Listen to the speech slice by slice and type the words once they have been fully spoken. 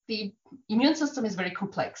the immune system is very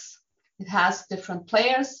complex. It has different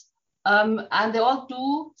players, and they all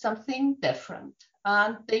do something different,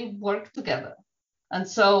 and they work together. And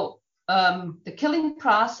so the killing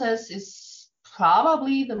process is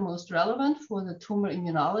probably the most relevant for the tumor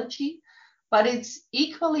immunology, but it's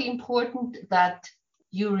equally important that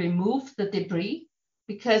you remove the debris,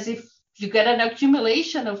 because if you get an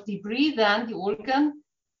accumulation of debris, then the organ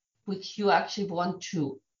which you actually want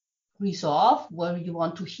to resolve, where you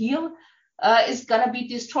want to heal, is going to be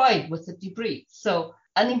destroyed with the debris. So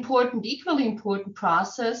an important, equally important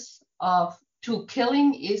process to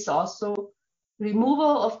killing is also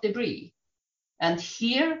removal of debris. And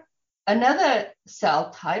here, another cell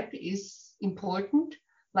type is important,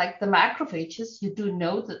 like the macrophages. You do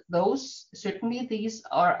know that these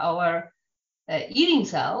are our eating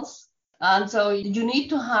cells. And so you need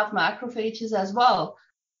to have macrophages as well.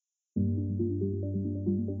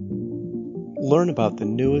 Learn about the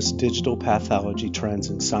newest digital pathology trends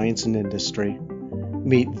in science and industry,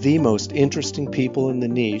 meet the most interesting people in the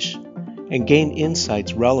niche, and gain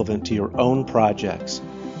insights relevant to your own projects.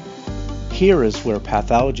 Here is where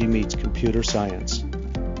pathology meets computer science.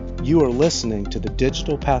 You are listening to the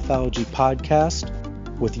Digital Pathology Podcast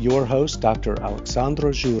with your host, Dr.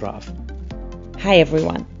 Alexandra Zhurov. Hi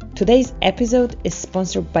everyone. Today's episode is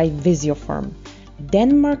sponsored by Visiopharm,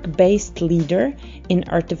 Denmark-based leader in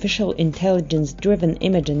artificial intelligence-driven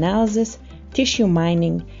image analysis, tissue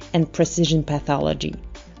mining, and precision pathology.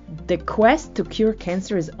 The quest to cure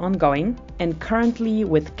cancer is ongoing, and currently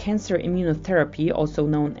with cancer immunotherapy, also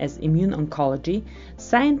known as immune oncology,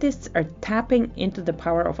 scientists are tapping into the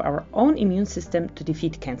power of our own immune system to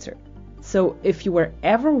defeat cancer. So if you were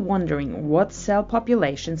ever wondering what cell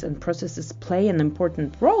populations and processes play an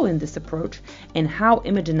important role in this approach and how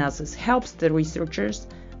image analysis helps the researchers,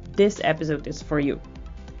 this episode is for you.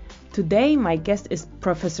 Today, my guest is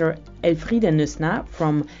Professor Elfriede Nüssner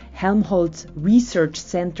from Helmholtz Research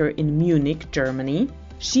Center in Munich, Germany.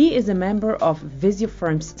 She is a member of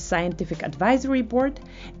Visiopharm's Scientific Advisory Board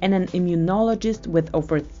and an immunologist with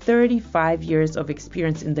over 35 years of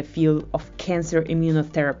experience in the field of cancer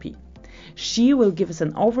immunotherapy. She will give us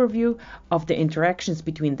an overview of the interactions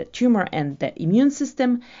between the tumor and the immune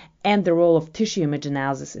system and the role of tissue image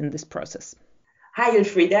analysis in this process. Hi,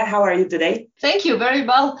 Elfriede. How are you today? Thank you. Very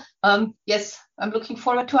well. Yes, I'm looking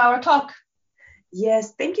forward to our talk.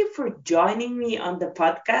 Yes, thank you for joining me on the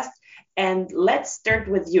podcast. And let's start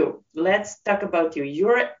with you. Let's talk about you.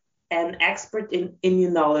 You're an expert in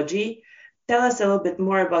immunology. Tell us a little bit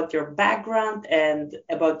more about your background and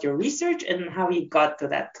about your research and how you got to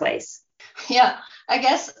that place. Yeah, I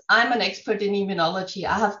guess I'm an expert in immunology.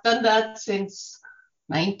 I have done that since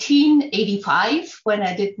 1985 when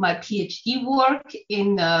I did my PhD work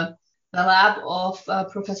in the lab of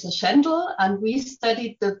Professor Schendel, and we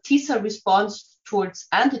studied the T-cell response towards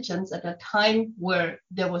antigens at a time where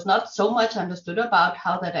there was not so much understood about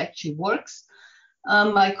how that actually works.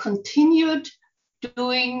 I continued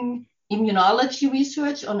doing immunology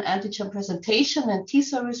research on antigen presentation and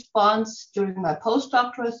T-cell response during my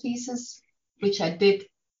postdoctoral thesis, which I did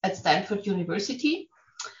at Stanford University.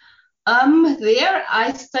 There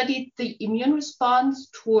I studied the immune response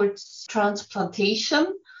towards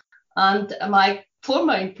transplantation, and my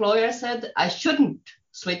former employer said I shouldn't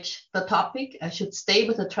switch the topic. I should stay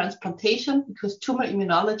with the transplantation because tumor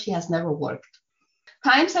immunology has never worked.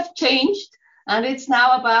 Times have changed, and it's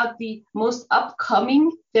now about the most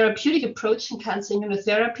upcoming therapeutic approach in cancer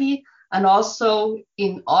immunotherapy and also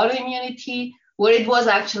in autoimmunity, where it was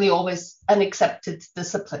actually always an accepted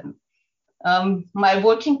discipline. My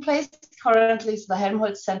working place currently is the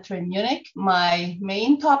Helmholtz Center in Munich. My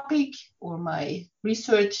main topic or my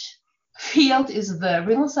research field is the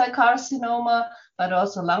renal cell carcinoma, but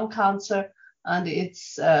also lung cancer. And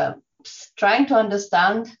it's trying to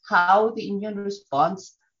understand how the immune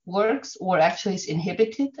response works or actually is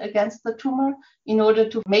inhibited against the tumor in order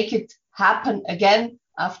to make it happen again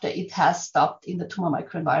after it has stopped in the tumor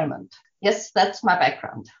microenvironment. Yes, that's my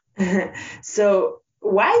background. So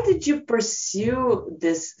why did you pursue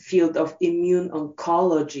this field of immune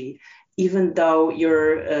oncology, even though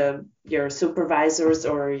your supervisors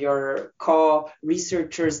or your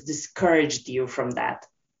co-researchers discouraged you from that?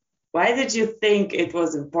 Why did you think it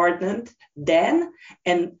was important then,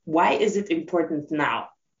 and why is it important now?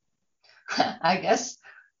 I guess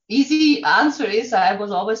easy answer is I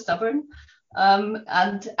was always stubborn,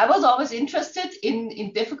 and I was always interested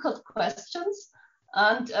in difficult questions.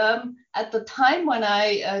 And at the time when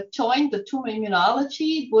I joined the tumor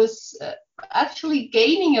immunology, it was actually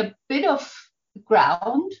gaining a bit of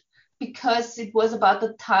ground because it was about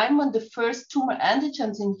the time when the first tumor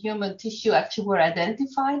antigens in human tissue actually were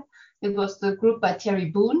identified. It was the group by Thierry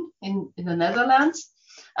Boon in the Netherlands.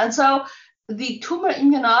 And so the tumor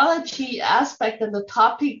immunology aspect and the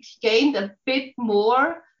topic gained a bit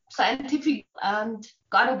more scientific and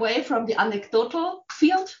got away from the anecdotal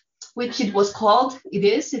field, which it was called.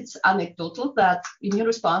 It's anecdotal that immune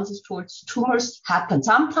responses towards tumors happen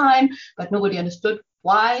sometime, but nobody understood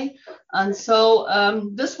why. And so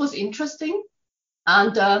this was interesting.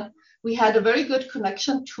 And we had a very good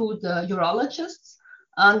connection to the urologists.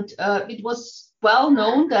 And it was well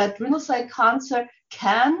known that renal cell cancer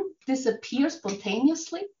can disappear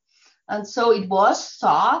spontaneously. And so it was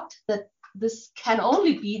thought that this can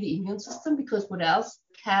only be the immune system, because what else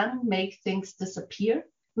can make things disappear?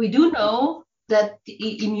 We do know that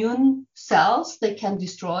the immune cells, they can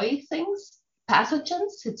destroy things,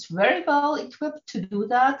 pathogens. It's very well equipped to do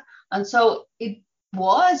that. And so it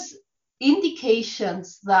was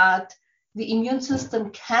indications that the immune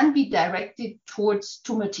system can be directed towards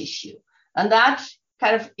tumor tissue. And that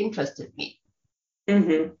kind of interested me.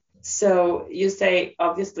 Mm-hmm. So you say,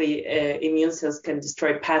 obviously, immune cells can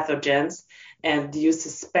destroy pathogens, and you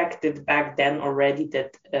suspected back then already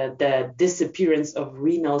that the disappearance of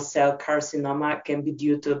renal cell carcinoma can be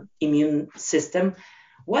due to immune system.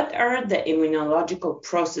 What are the immunological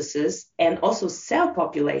processes and also cell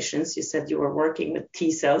populations? You said you were working with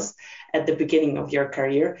T cells at the beginning of your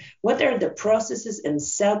career. What are the processes and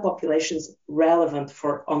cell populations relevant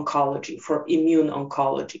for oncology, for immune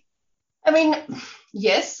oncology? I mean,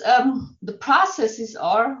 yes, the processes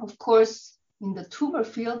are, of course, in the tumor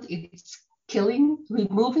field, it's killing,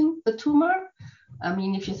 removing the tumor. I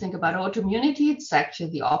mean, if you think about autoimmunity, it's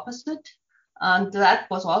actually the opposite. And that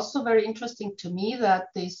was also very interesting to me, that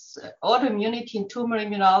this autoimmunity and tumor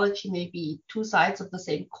immunology may be two sides of the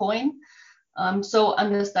same coin. So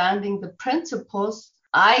understanding the principles,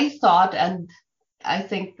 I thought, and I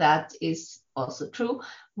think that is also true,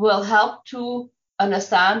 will help to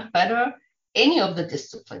understand better any of the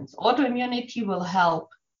disciplines. Autoimmunity will help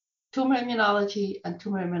tumor immunology, and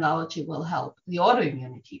tumor immunology will help the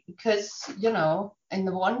autoimmunity, because, you know, in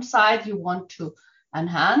the one side, you want to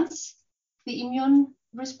enhance the immune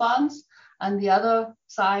response, and the other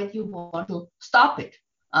side, you want to stop it.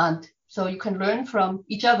 And so you can learn from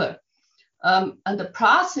each other. And the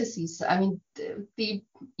processes, I mean, the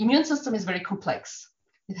immune system is very complex.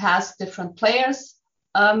 It has different players,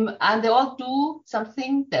 and they all do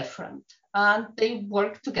something different, and they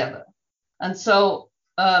work together. And so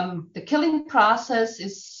the killing process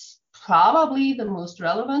is probably the most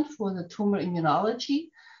relevant for the tumor immunology,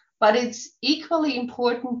 but it's equally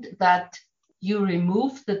important that you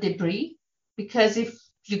remove the debris, because if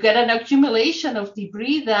you get an accumulation of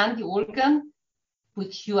debris, then the organ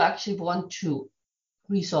which you actually want to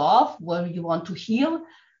resolve, where you want to heal,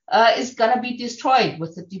 is going to be destroyed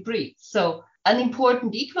with the debris. So an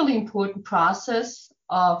important, equally important process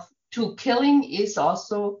to killing is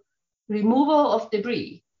also removal of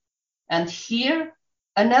debris. And here,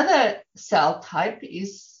 another cell type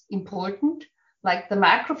is important, like the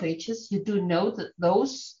macrophages. You do know that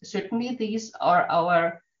those, certainly these are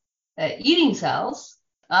our eating cells.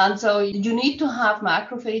 And so you need to have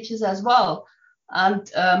macrophages as well.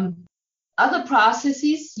 And other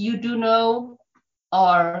processes you do know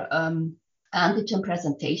are antigen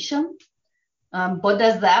presentation. What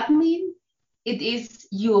does that mean? It is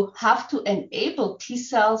you have to enable T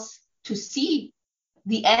cells to see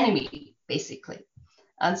the enemy, basically.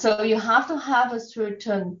 And so you have to have a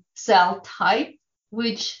certain cell type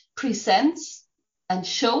which presents and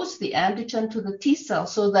shows the antigen to the T cell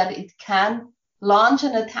so that it can launch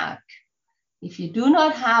an attack. If you do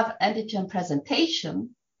not have antigen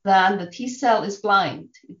presentation, then the T cell is blind.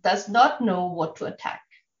 It does not know what to attack.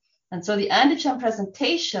 And so the antigen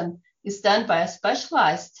presentation is done by a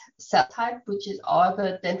specialized cell type, which are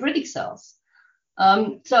the dendritic cells.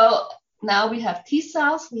 So now we have T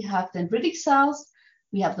cells, we have dendritic cells,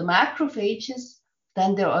 we have the macrophages,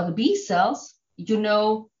 then there are the B cells, you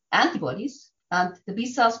know, antibodies, and the B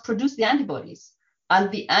cells produce the antibodies,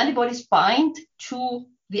 and the antibodies bind to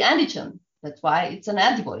the antigen. That's why it's an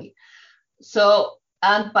antibody. So,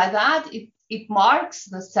 and by that, it marks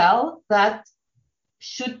the cell that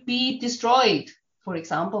should be destroyed, for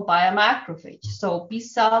example, by a macrophage. So B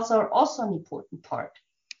cells are also an important part.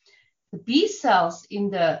 The B cells in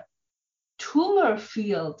the tumor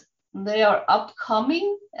field, they are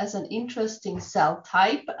upcoming as an interesting cell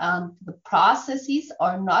type, and the processes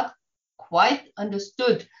are not quite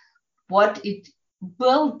understood what it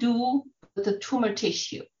will do with the tumor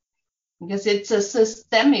tissue, because it's a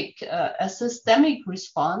systemic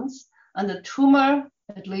response, and the tumor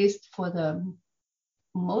at least for the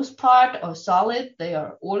most part, are solid. They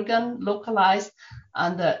are organ localized,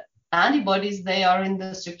 and the antibodies, they are in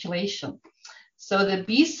the circulation. So the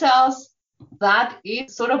B cells, that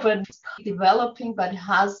is sort of a developing, but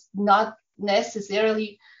has not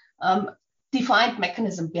necessarily defined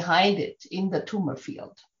mechanism behind it in the tumor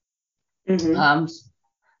field.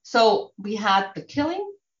 So we had the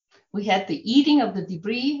killing, we had the eating of the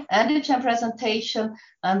debris, antigen presentation,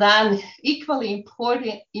 and then equally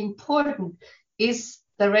important is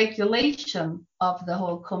the regulation of the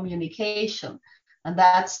whole communication, and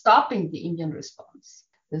that's stopping the immune response.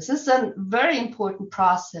 This is a very important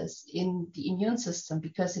process in the immune system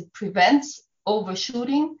because it prevents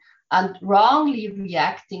overshooting and wrongly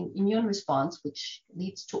reacting immune response, which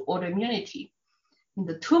leads to autoimmunity. In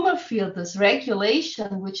the tumor field, this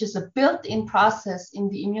regulation, which is a built-in process in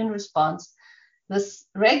the immune response, this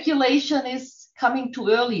regulation is coming too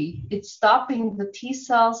early. It's stopping the T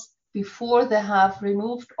cells before they have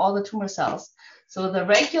removed all the tumor cells. So the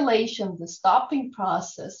regulation, the stopping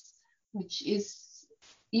process, which is,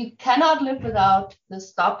 you cannot live without the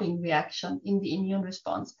stopping reaction in the immune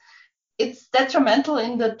response. It's detrimental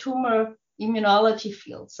in the tumor immunology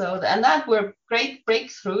field. So, and that were great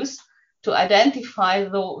breakthroughs to identify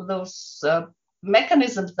those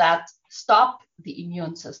mechanisms that stop the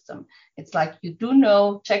immune system. It's like you do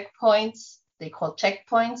know checkpoints, they call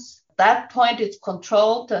checkpoints. At that point, it's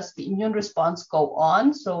controlled. Does the immune response go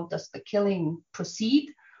on? So does the killing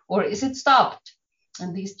proceed, or is it stopped?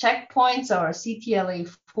 And these checkpoints are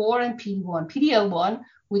CTLA4 and PD-1, PD-L1,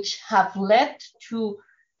 which have led to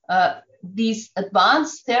these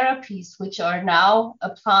advanced therapies, which are now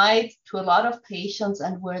applied to a lot of patients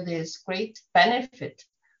and where there's great benefit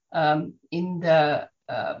in the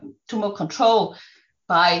tumor control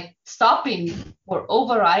by stopping or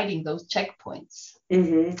overriding those checkpoints.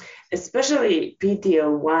 Especially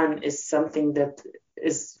PD-L1 is something that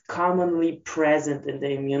is commonly present in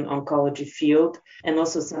the immune oncology field and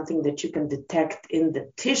also something that you can detect in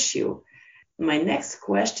the tissue. My next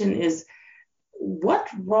question is, what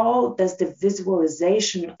role does the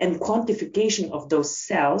visualization and quantification of those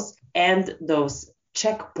cells and those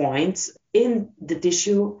checkpoints in the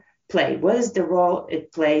tissue play? What is the role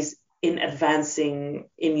it plays in advancing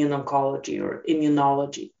immune oncology or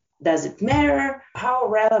immunology? Does it matter? How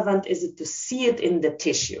relevant is it to see it in the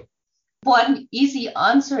tissue? One easy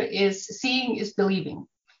answer is seeing is believing.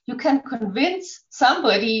 You can convince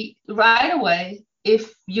somebody right away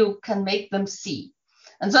if you can make them see.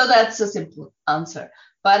 And so that's a simple answer.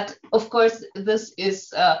 But of course, this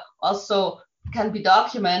is also can be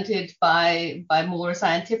documented by more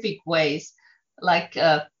scientific ways. Like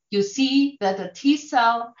you see that a T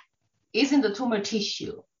cell is in the tumor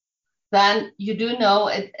tissue, then you do know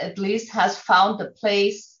it at least has found the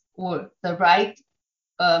place or the right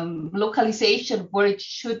localization where it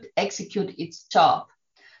should execute its job.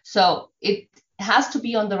 So it has to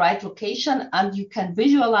be on the right location, and you can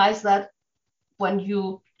visualize that when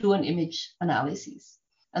you do an image analysis.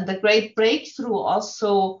 And the great breakthrough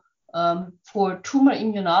also for tumor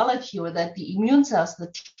immunology, or that the immune cells,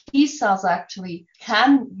 the T cells actually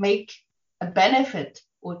can make a benefit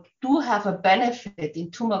or do have a benefit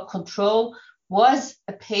in tumor control, was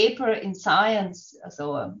a paper in Science,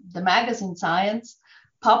 so the magazine Science,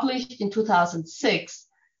 published in 2006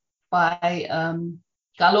 by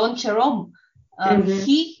Gallon-Jerome.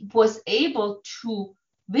 He was able to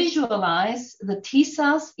visualize the T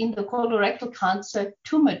cells in the colorectal cancer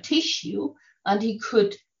tumor tissue, and he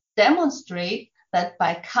could demonstrate that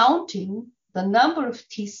by counting the number of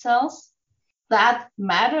T cells, that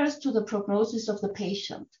matters to the prognosis of the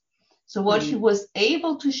patient. So what he was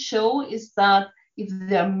able to show is that if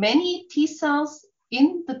there are many T cells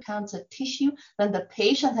in the cancer tissue, then the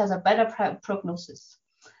patient has a better prognosis.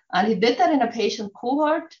 And he did that in a patient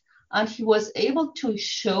cohort, and he was able to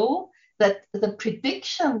show that the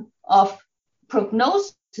prediction of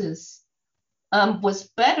prognosis was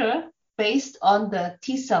better based on the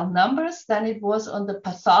T cell numbers than it was on the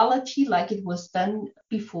pathology like it was done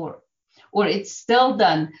before, or it's still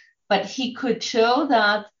done. But he could show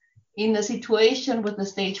that in a situation with a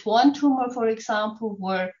stage 1 tumor, for example,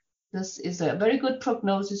 where this is a very good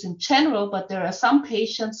prognosis in general, but there are some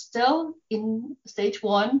patients still in stage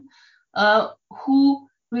 1 who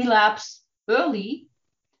relapse early.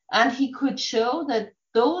 And he could show that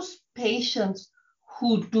those patients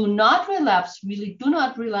who do not relapse, really do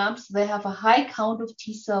not relapse, they have a high count of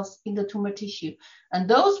T cells in the tumor tissue. And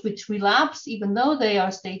those which relapse, even though they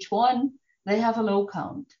are stage 1, they have a low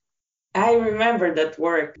count. I remember that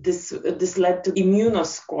work. This led to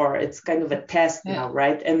Immunoscore. It's kind of a test now,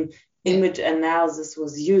 right? And image analysis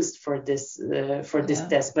was used for this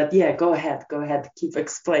test. But yeah, go ahead, keep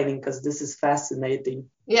explaining, because this is fascinating.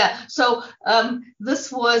 Yeah, so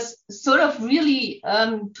this was sort of really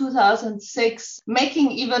 2006,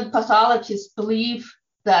 making even pathologists believe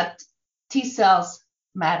that T cells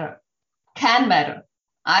can matter.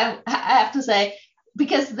 I have to say,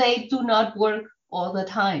 because they do not work all the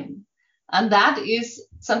time. And that is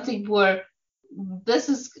something where this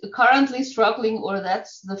is currently struggling, or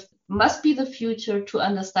must be the future, to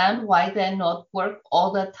understand why they not work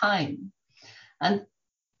all the time. And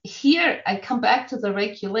here I come back to the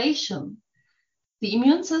regulation. The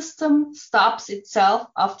immune system stops itself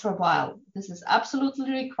after a while. This is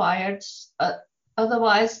absolutely required.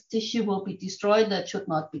 Otherwise, tissue will be destroyed that should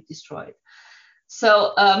not be destroyed.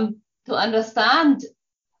 So to understand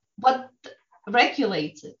what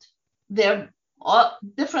regulates it, there are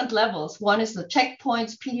different levels. One is the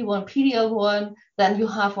checkpoints, PD-1, PD-L1. Then you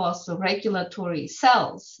have also regulatory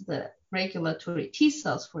cells, the regulatory T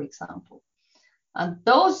cells, for example. And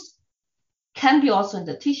those can be also in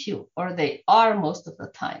the tissue, or they are most of the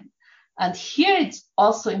time. And here it's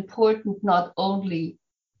also important not only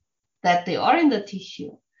that they are in the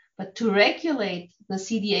tissue, but to regulate the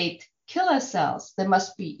CD8 killer cells, they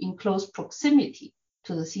must be in close proximity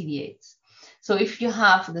to the CD8s. So if you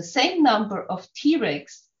have the same number of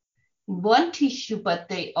Tregs in one tissue, but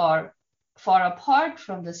they are far apart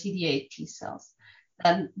from the CD8 T cells,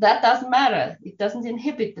 then that doesn't matter. It doesn't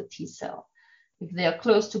inhibit the T cell. If they are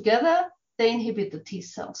close together, they inhibit the T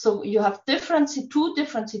cell. So you have two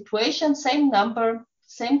different situations, same number,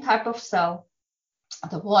 same type of cell.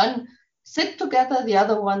 The one sit together, the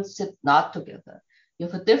other one sit not together. You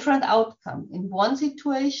have a different outcome. In one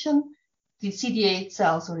situation, the CD8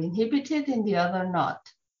 cells are inhibited, in the other not.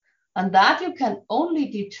 And that you can only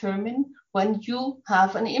determine when you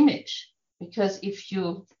have an image. Because if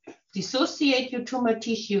you dissociate your tumor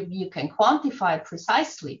tissue, you can quantify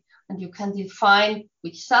precisely, and you can define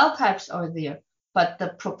which cell types are there. But the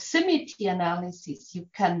proximity analysis you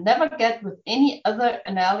can never get with any other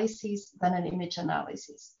analysis than an image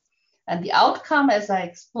analysis. And the outcome, as I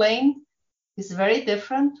explained, is very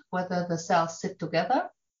different whether the cells sit together,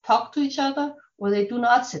 talk to each other, or they do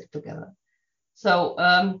not sit together. So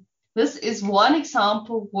this is one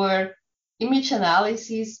example where image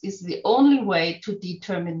analysis is the only way to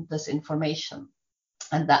determine this information.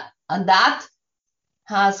 And that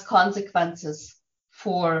has consequences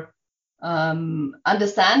for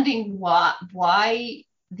understanding why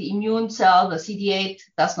the immune cell, the CD8,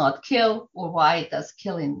 does not kill, or why it does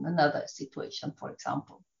kill in another situation, for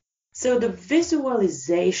example. So the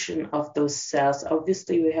visualization of those cells,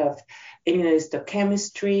 obviously we have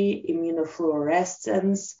immunohistochemistry,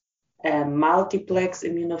 immunofluorescence, multiplex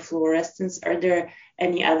immunofluorescence. Are there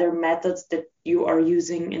any other methods that you are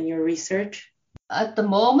using in your research? At the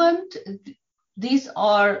moment, these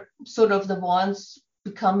are sort of the ones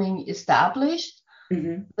becoming established.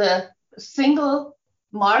 Mm-hmm. The single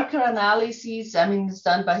marker analysis, it's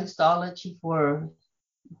done by histology for,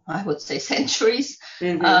 I would say, centuries.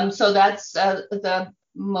 Mm-hmm. So that's the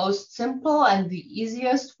most simple and the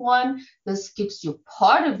easiest one. This gives you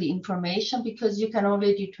part of the information because you can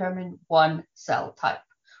only determine one cell type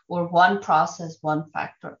or one process, one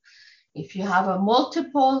factor. If you have a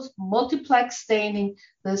multiplex staining,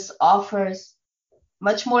 this offers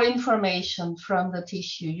much more information from the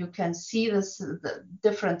tissue. You can see the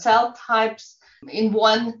different cell types in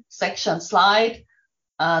one section slide,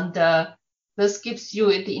 and this gives you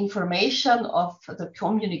the information of the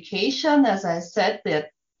communication. As I said, the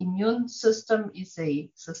immune system is a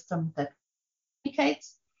system that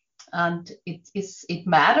communicates, and it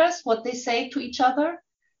matters what they say to each other,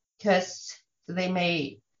 because they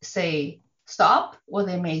may say stop, or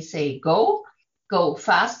they may say go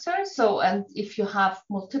faster. So, and if you have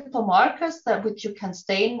multiple markers that which you can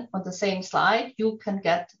stain on the same slide, you can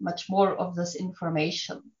get much more of this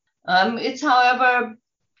information. It's, however,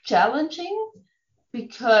 challenging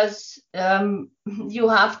because you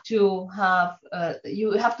have to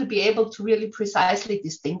be able to really precisely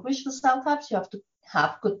distinguish the cell types. You have to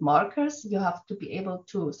have good markers. You have to be able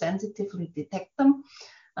to sensitively detect them,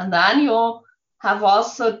 and then you have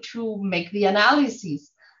also to make the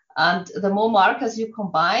analyses. And the more markers you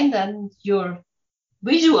combine, then your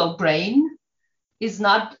visual brain is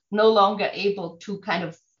no longer able to kind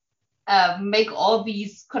of make all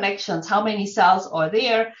these connections. How many cells are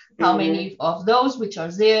there? How many of those which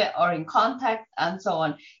are there are in contact, and so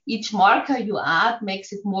on. Each marker you add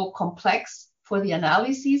makes it more complex for the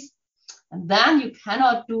analysis. And then you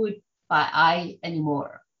cannot do it by eye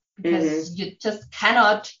anymore because you just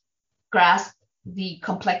cannot grasp the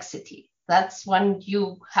complexity that's when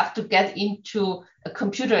you have to get into a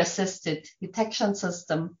computer-assisted detection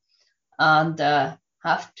system and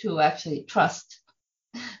have to actually trust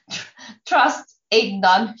a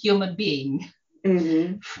non-human being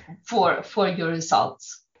for your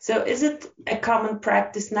results. So is it a common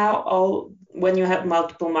practice now, when you have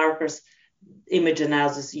multiple markers, image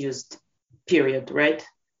analysis used, period, right?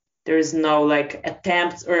 There is no like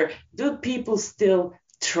attempts, or do people still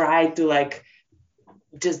try to like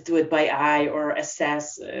just do it by eye or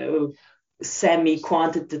assess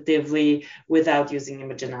semi-quantitatively without using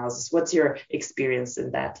image analysis? What's your experience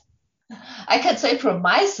in that? I can say for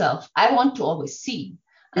myself, I want to always see.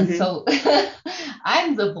 And so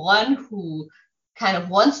I'm the one who kind of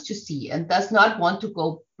wants to see and does not want to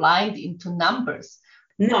go blind into numbers.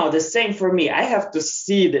 No, the same for me. I have to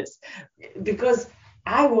see this because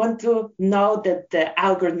I want to know that the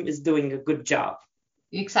algorithm is doing a good job.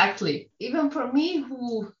 Exactly. Even for me,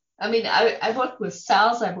 I work with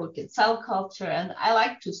cells, I work in cell culture, and I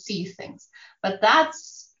like to see things. But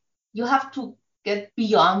you have to get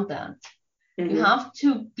beyond that. You have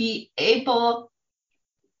to be able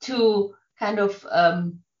to kind of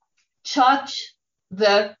judge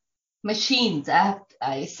the machines,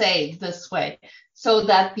 I say this way, so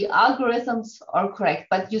that the algorithms are correct.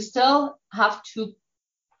 But you still have to,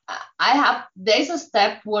 there's a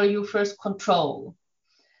step where you first control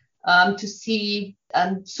to see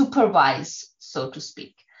and supervise, so to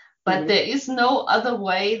speak. But there is no other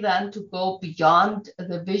way than to go beyond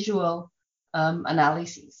the visual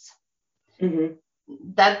analyses.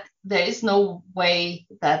 That there is no way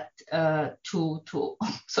that to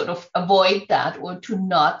sort of avoid that or to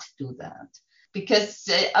not do that, because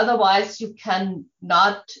otherwise you can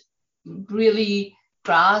not really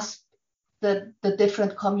grasp the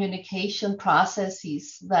different communication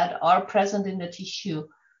processes that are present in the tissue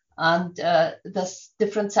and the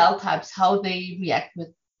different cell types, how they react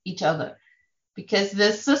with each other, because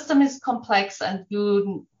the system is complex and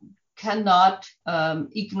you cannot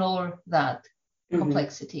ignore that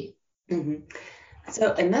complexity.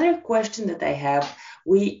 So another question that I have,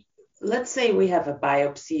 let's say we have a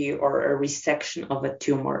biopsy or a resection of a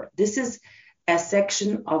tumor. This is a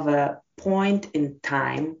section of a point in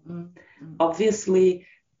time. Obviously,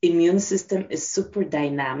 immune system is super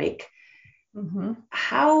dynamic.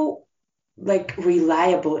 How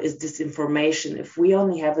reliable is this information if we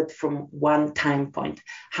only have it from one time point?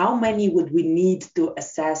 How many would we need to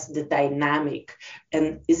assess the dynamic?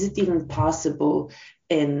 And is it even possible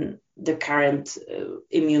in the current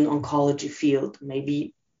immune oncology field?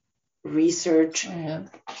 Maybe research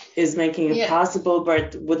is making it possible,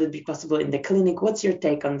 but would it be possible in the clinic? What's your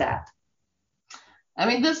take on that? I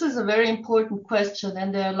mean, this is a very important question,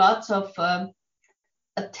 and there are lots of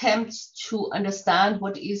attempts to understand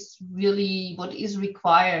what is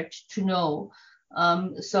required to know.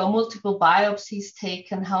 So multiple biopsies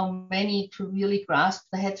taken, how many to really grasp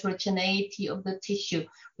the heterogeneity of the tissue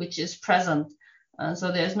which is present.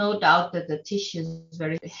 So there's no doubt that the tissue is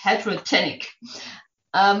very heterogenic.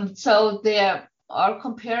 So there are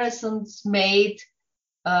comparisons made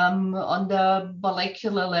on the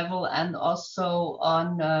molecular level and also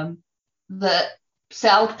on the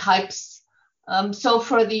cell types. So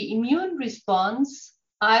for the immune response,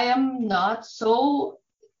 I am not so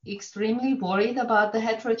extremely worried about the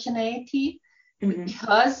heterogeneity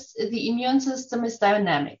because the immune system is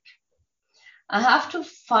dynamic. I have to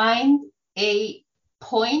find a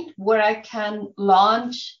point where I can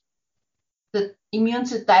launch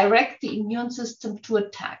direct the immune system to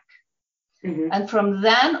attack. And from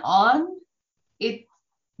then on, it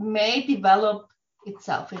may develop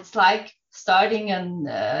itself. It's like starting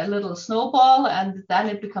a little snowball and then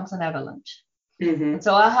it becomes an avalanche.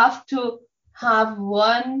 So I have to have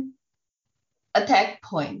one attack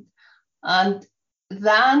point. And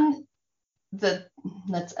then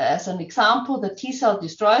as an example, the T cell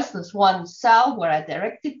destroys this one cell where I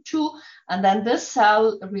direct it to, and then this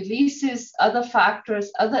cell releases other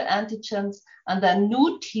factors, other antigens, and then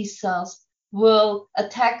new T cells will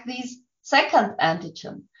attack these second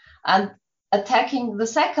antigen and attacking the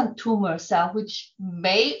second tumor cell, which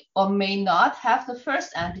may or may not have the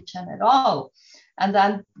first antigen at all. And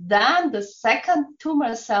then the second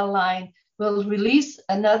tumor cell line will release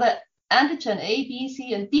another antigen A, B,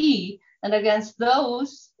 C, and D. And against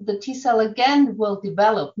those, the T cell again will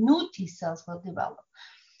develop, new T cells will develop.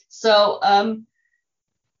 So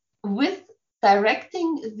with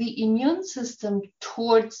directing the immune system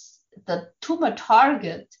towards the tumor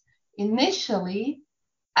target, initially,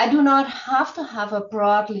 I do not have to have a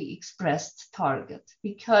broadly expressed target,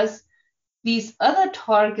 because these other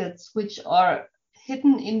targets, which are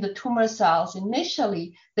hidden in the tumor cells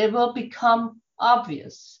initially, they will become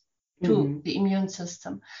obvious to the immune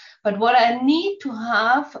system. But what I need to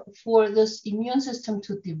have for this immune system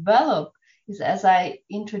to develop is, as I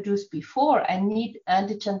introduced before, I need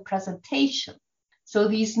antigen presentation. So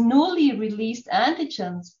these newly released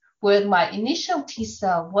antigens, where my initial T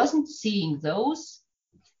cell wasn't seeing those,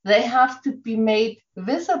 they have to be made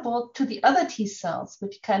visible to the other T cells,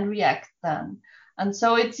 which can react then. And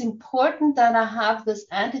so it's important that I have this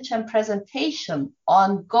antigen presentation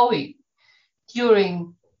ongoing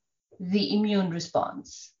during the immune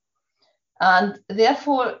response. And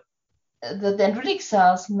therefore, the dendritic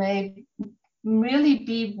cells may really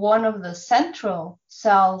be one of the central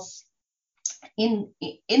cells in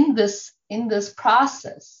this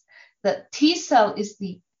process. The T cell is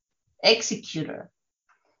the executor,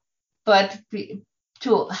 but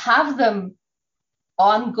to have them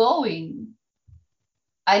ongoing,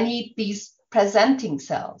 I need these presenting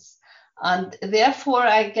cells. And therefore,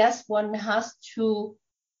 I guess one has to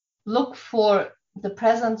look for the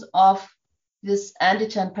presence of this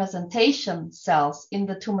antigen presentation cells in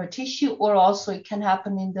the tumor tissue, or also it can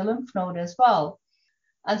happen in the lymph node as well.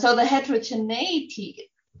 And so the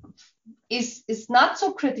heterogeneity is not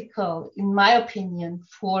so critical, in my opinion,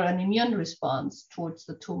 for an immune response towards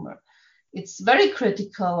the tumor. It's very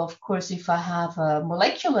critical, of course, if I have a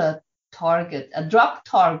molecular target, a drug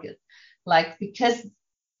target, like, because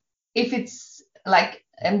if it's like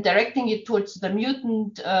I'm directing it towards the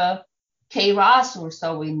mutant KRAS or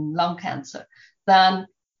so in lung cancer, then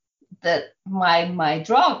my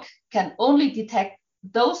drug can only detect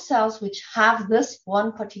those cells which have this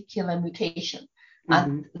one particular mutation.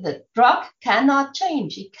 And the drug cannot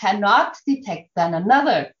change. It cannot detect then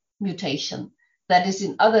another mutation that is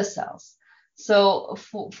in other cells. So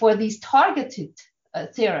for these targeted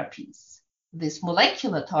therapies, these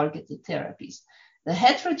molecular targeted therapies, the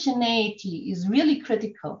heterogeneity is really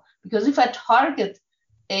critical, because if I target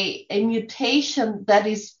a mutation that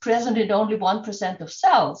is present in only 1% of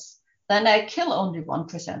cells, then I kill only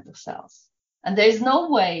 1% of cells. And there is no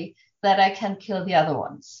way that I can kill the other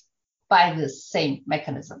ones by this same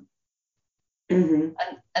mechanism.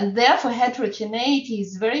 And therefore, heterogeneity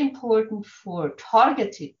is very important for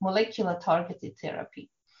targeted, molecular targeted therapy,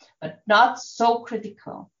 but not so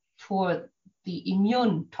critical for the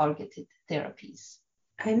immune targeted therapies.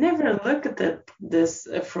 I never looked at this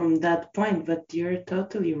from that point, but you're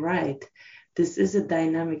totally right. This is a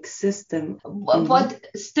dynamic system. What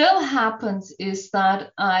still happens is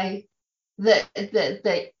that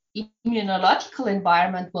the immunological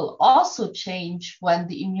environment will also change when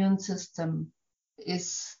the immune system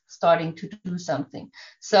is starting to do something.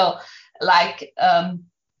 So like a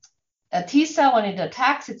T cell, when it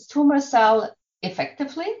attacks its tumor cell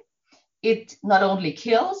effectively, it not only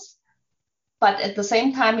kills, but at the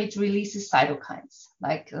same time, it releases cytokines.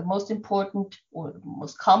 Like the most important or the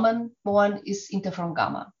most common one is interferon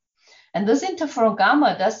gamma. And this interferon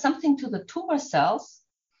gamma does something to the tumor cells.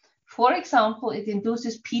 For example, it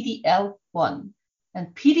induces PD-L1.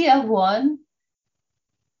 And PD-L1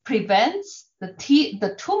 prevents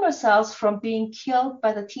the tumor cells from being killed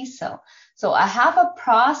by the T cell. So I have a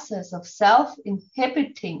process of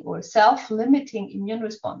self-inhibiting or self-limiting immune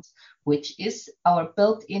response, which is our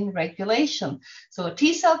built-in regulation. So a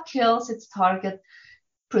T cell kills its target,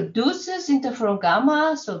 produces interferon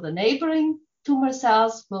gamma, so the neighboring tumor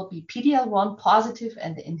cells will be PD-L1 positive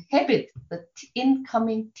and inhibit the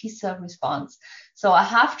incoming T cell response. So I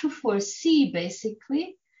have to foresee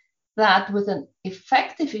basically that with an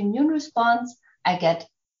effective immune response, I get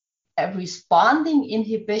a responding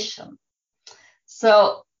inhibition.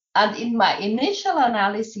 So, and in my initial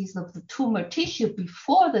analysis of the tumor tissue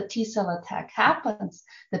before the T cell attack happens,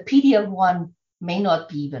 the PD-L1 may not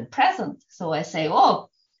be even present. So I say, oh,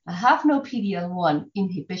 I have no PD-L1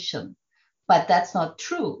 inhibition, but that's not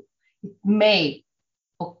true. It may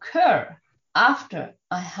occur after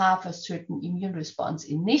I have a certain immune response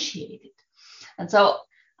initiated. And so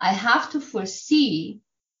I have to foresee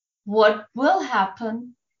what will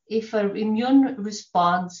happen if an immune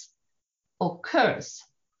response occurs.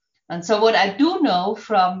 And so what I do know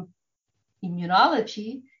from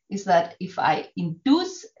immunology is that if I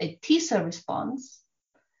induce a T cell response,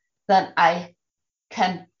 then I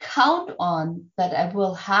can count on that I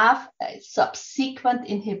will have a subsequent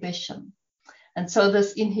inhibition. And so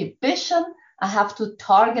this inhibition I have to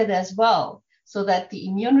target as well, so that the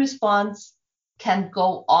immune response can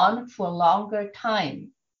go on for a longer time.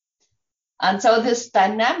 And so this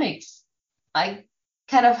dynamics, I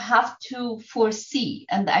kind of have to foresee,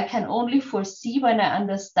 and I can only foresee when I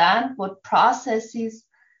understand what processes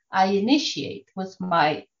I initiate with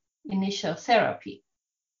my initial therapy.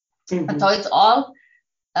 Mm-hmm. And so it's all,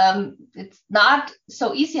 it's not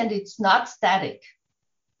so easy and it's not static.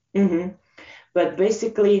 Mm-hmm. But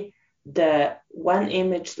basically, the one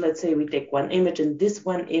image, let's say we take one image, and this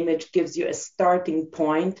one image gives you a starting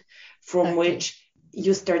point from which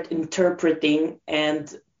you start interpreting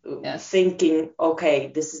and thinking,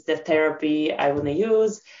 okay, this is the therapy I want to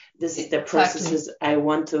use. This is the processes I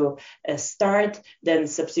want to start. Then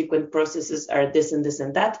subsequent processes are this and this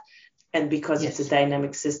and that. And because it's a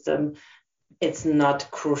dynamic system, it's not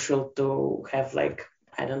crucial to have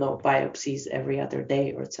biopsies every other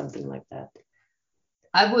day or something like that.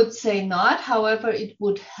 I would say not. However, it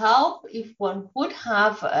would help if one would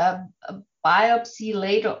have a biopsy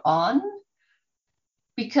later on,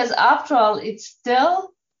 because after all, it's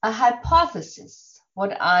still a hypothesis,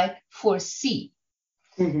 what I foresee.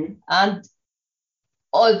 Mm-hmm. And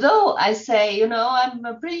although I say,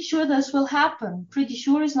 I'm pretty sure this will happen, pretty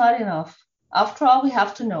sure is not enough. After all, we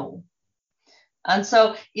have to know. And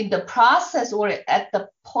so in the process, or at the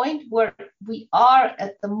point where we are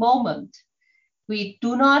at the moment, we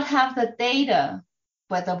do not have the data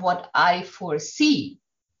whether what I foresee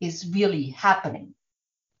is really happening.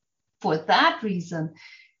 For that reason,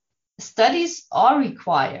 studies are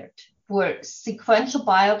required where sequential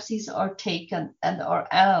biopsies are taken and are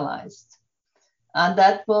analyzed. And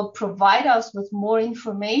that will provide us with more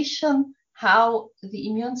information how the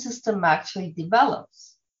immune system actually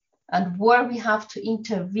develops and where we have to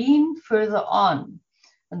intervene further on.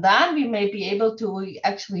 And then we may be able to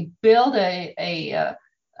actually build a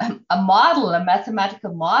model, a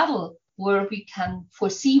mathematical model, where we can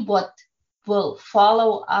foresee what will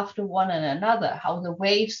follow after one another, how the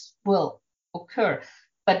waves will occur.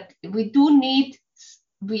 But we do need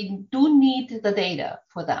the data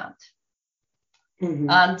for that. Mm-hmm.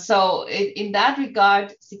 And so in that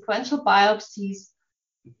regard, sequential biopsies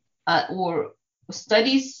or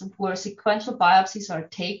studies where sequential biopsies are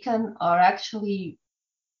taken are actually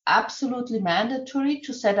absolutely mandatory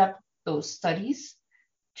to set up those studies,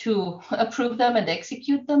 to approve them and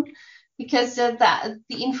execute them, because the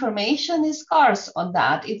information is scarce on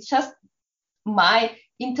that. It's just my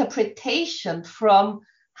interpretation from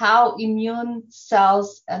how immune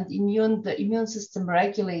cells and the immune system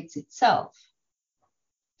regulates itself.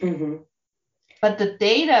 Mm-hmm. But the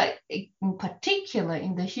data, in particular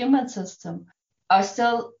in the human system, are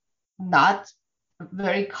still not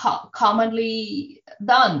very commonly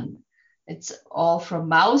done. It's all from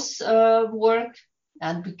mouse work,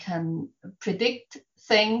 and we can predict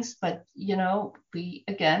things, but we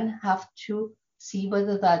again have to see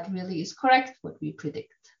whether that really is correct, what we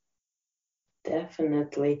predict.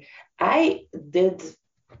 Definitely. I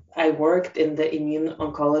worked in the immune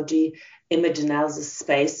oncology image analysis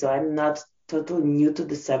space, so I'm not totally new to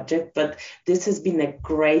the subject, but this has been a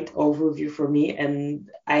great overview for me, and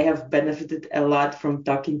I have benefited a lot from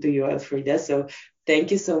talking to you, Elfriede. So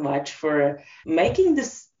thank you so much for making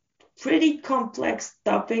this pretty complex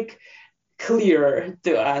topic clearer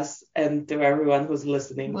to us and to everyone who's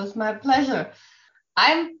listening. It was my pleasure.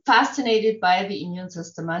 I'm fascinated by the immune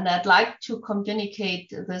system, and I'd like to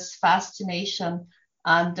communicate this fascination.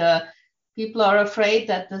 And people are afraid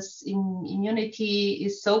that this immunity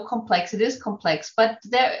is so complex. It is complex, but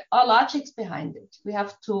there are logics behind it. We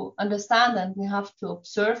have to understand, and we have to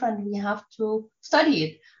observe, and we have to study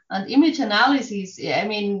it. And image analysis,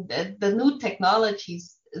 the new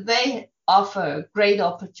technologies, they offer a great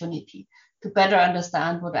opportunity to better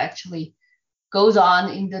understand what actually goes on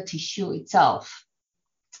in the tissue itself.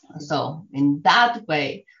 So in that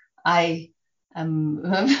way, I am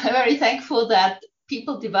very thankful that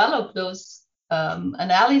people develop those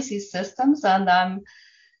analysis systems, and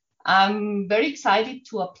I'm very excited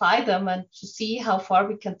to apply them and to see how far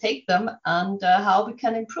we can take them and how we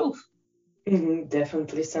can improve. Mm-hmm,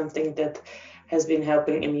 definitely something that has been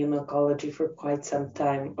helping immuno-oncology for quite some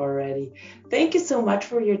time already. Thank you so much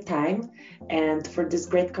for your time and for this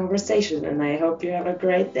great conversation, and I hope you have a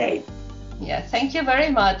great day. Yeah, thank you very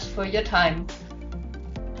much for your time.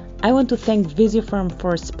 I want to thank Visiopharm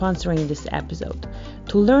for sponsoring this episode.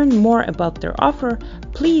 To learn more about their offer,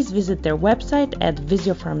 please visit their website at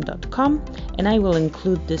visiopharm.com, and I will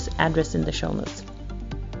include this address in the show notes.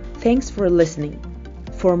 Thanks for listening.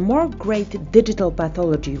 For more great digital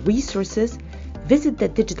pathology resources, visit the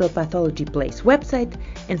Digital Pathology Place website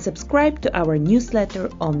and subscribe to our newsletter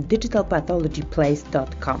on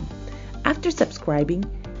digitalpathologyplace.com. After subscribing,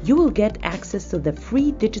 you will get access to the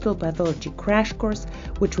free digital pathology crash course,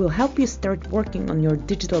 which will help you start working on your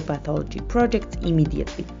digital pathology projects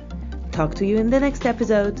immediately. Talk to you in the next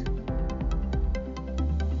episode.